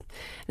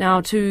Now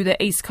to the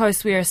East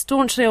Coast, where a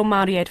staunch Reo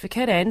Māori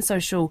advocate and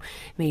social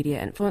media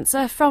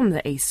influencer from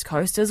the East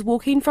Coast is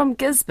walking from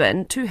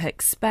Gisborne to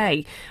Hicks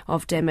Bay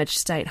of damaged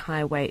State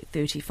Highway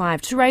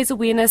 35 to raise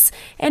awareness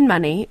and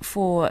money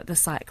for the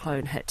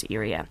cyclone-hit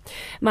area.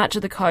 Much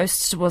of the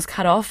coast was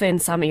cut off,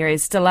 and some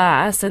areas still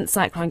are, since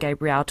Cyclone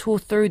Gabrielle tore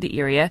through the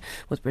area,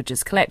 with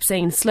bridges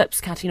collapsing, slips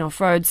cutting off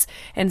roads,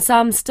 and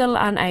some still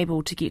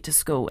unable to get to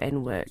school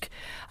and work.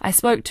 I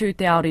spoke to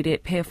Te Aorere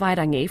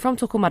Pewhairangi from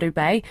Tokomaru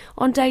Bay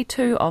on day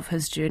 2 of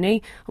his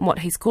journey on what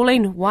he's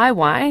calling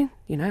Waiwai,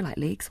 like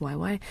legs,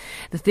 Waiwai,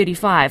 the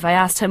 35. I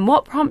asked him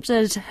what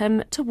prompted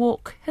him to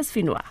walk his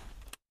whenua.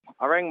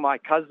 I rang my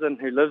cousin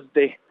who lives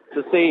there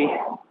to see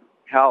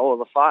how all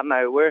the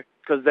whānau were,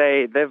 because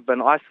they've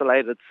been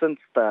isolated since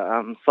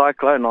the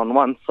cyclone. On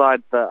one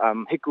side,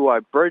 the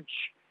Hikuai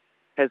Bridge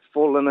has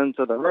fallen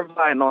into the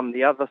river, and on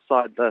the other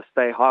side, the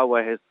State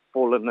Highway has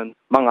fallen in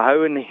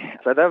Mangahouni.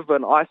 So they've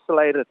been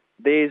isolated.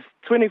 There's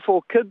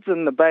 24 kids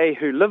in the bay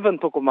who live in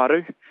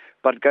Tokomaru,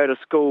 but go to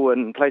school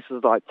in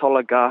places like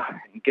Tolaga,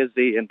 and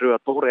Gizzy and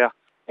Ruatoria,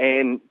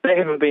 and they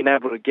haven't been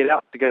able to get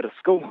out to go to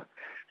school.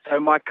 So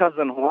my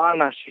cousin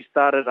Juana, she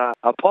started a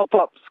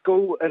pop-up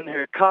school in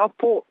her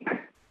carport.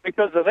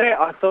 Because of that,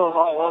 I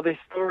thought, these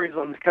stories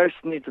on the coast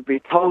need to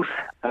be told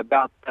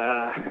about,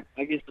 the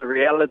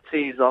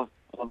realities of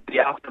the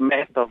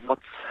aftermath of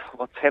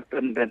what's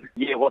happened and,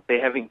 what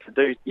they're having to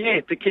do,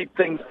 to keep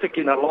things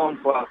ticking along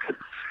for our kids.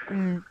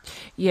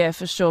 Yeah,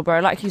 for sure, bro.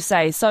 Like you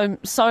say, so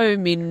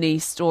many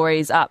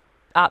stories up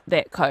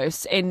that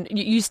coast. And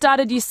you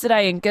started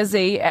yesterday in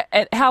Gizzy.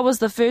 How was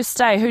the first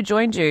day? Who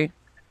joined you?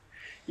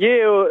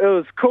 Yeah, it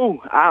was cool.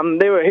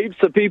 There were heaps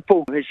of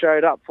people who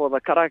showed up for the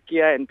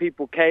karakia, and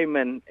people came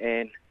and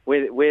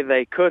where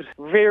they could.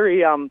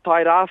 Very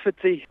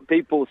tairāwhiti.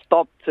 People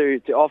stopped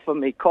to offer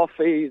me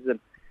coffees and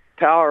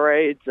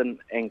Powerades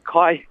and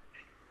kai.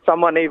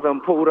 Someone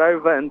even pulled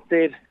over and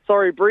said,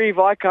 "Sorry, Breve,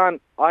 I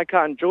can't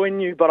join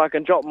you, but I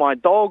can drop my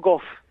dog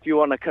off if you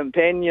want a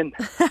companion."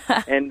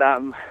 And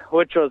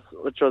which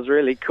was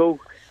really cool.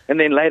 And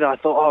then later I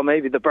thought,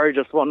 maybe the bro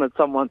just wanted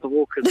someone to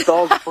walk his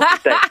dog for the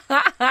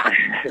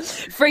day.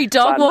 Free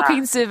dog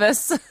walking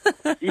service.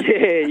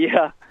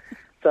 Yeah.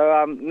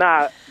 So,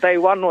 day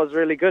 1 was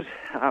really good.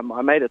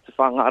 I made it to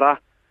Whangara,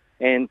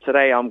 and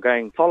today I'm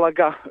going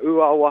Tolaga,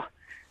 Uawa,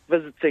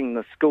 visiting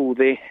the school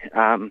there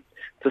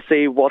to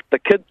see what the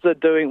kids are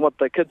doing, what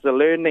the kids are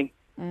learning.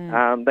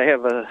 They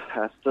have a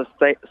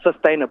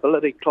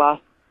sustainability class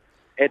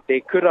at their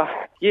kura.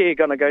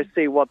 Going to go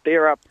see what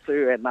they're up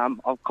to, and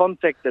I've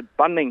contacted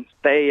Bunnings.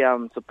 They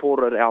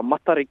supported our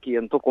matariki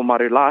in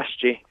Tokomaru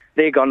last year.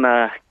 They're going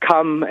to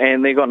come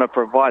and they're going to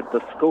provide the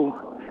school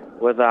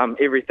with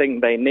everything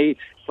they need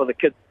for the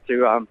kids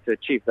to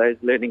achieve those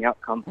learning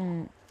outcomes.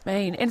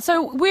 And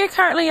so where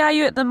currently are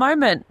you at the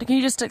moment? Can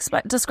you just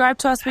describe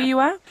to us where you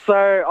are? So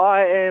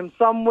I am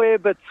somewhere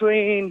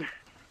between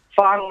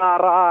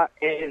Whangara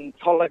and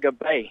Tolaga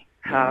Bay.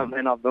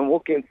 And I've been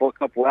walking for a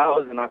couple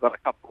hours, and I've got a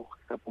couple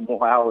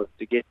more hours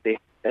to get there.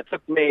 It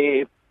took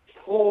me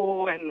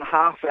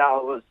 4.5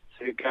 hours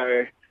to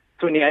go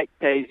 28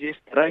 k's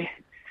yesterday.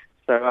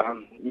 So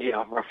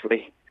I've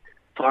roughly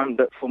timed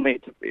it for me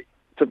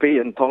to be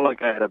in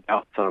Tolaga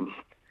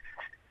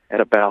at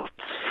about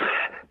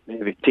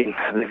maybe 10,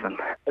 11.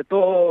 It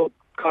all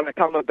kind of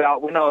come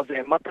about when I was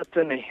at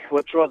Matatini,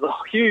 which was a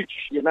huge,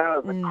 it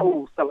was a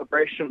cool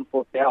celebration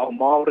for Te Ao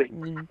Māori,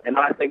 and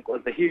I think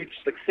was a huge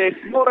success.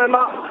 Not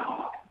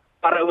enough,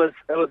 but it was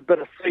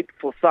bittersweet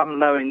for some,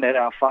 knowing that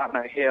our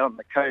whānau here on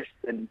the coast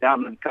and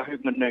down in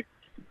Kahumanu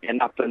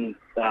and up in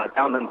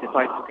down in Te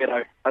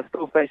Whaitokero are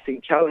still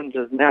facing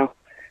challenges now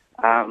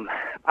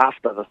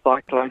after the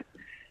cyclone.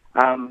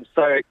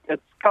 So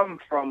it's come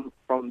from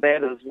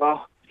that as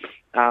well.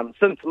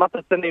 Since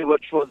Matatini,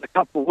 which was a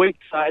couple of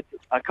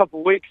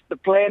weeks to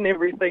plan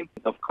everything,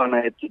 I've kind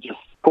of had to just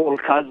call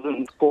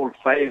cousins, call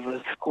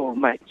favours, call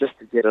mates just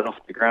to get it off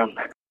the ground.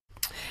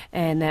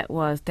 And that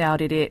was Te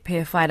Aorere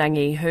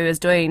Pewhairangi, who is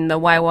doing the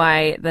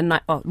Waiwai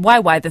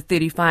the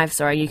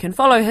 35. You can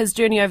follow his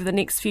journey over the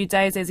next few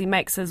days as he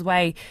makes his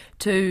way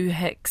to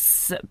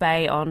Hicks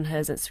Bay on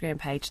his Instagram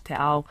page, Te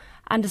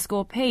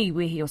Ao_P,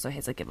 where he also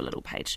has a Give a Little page.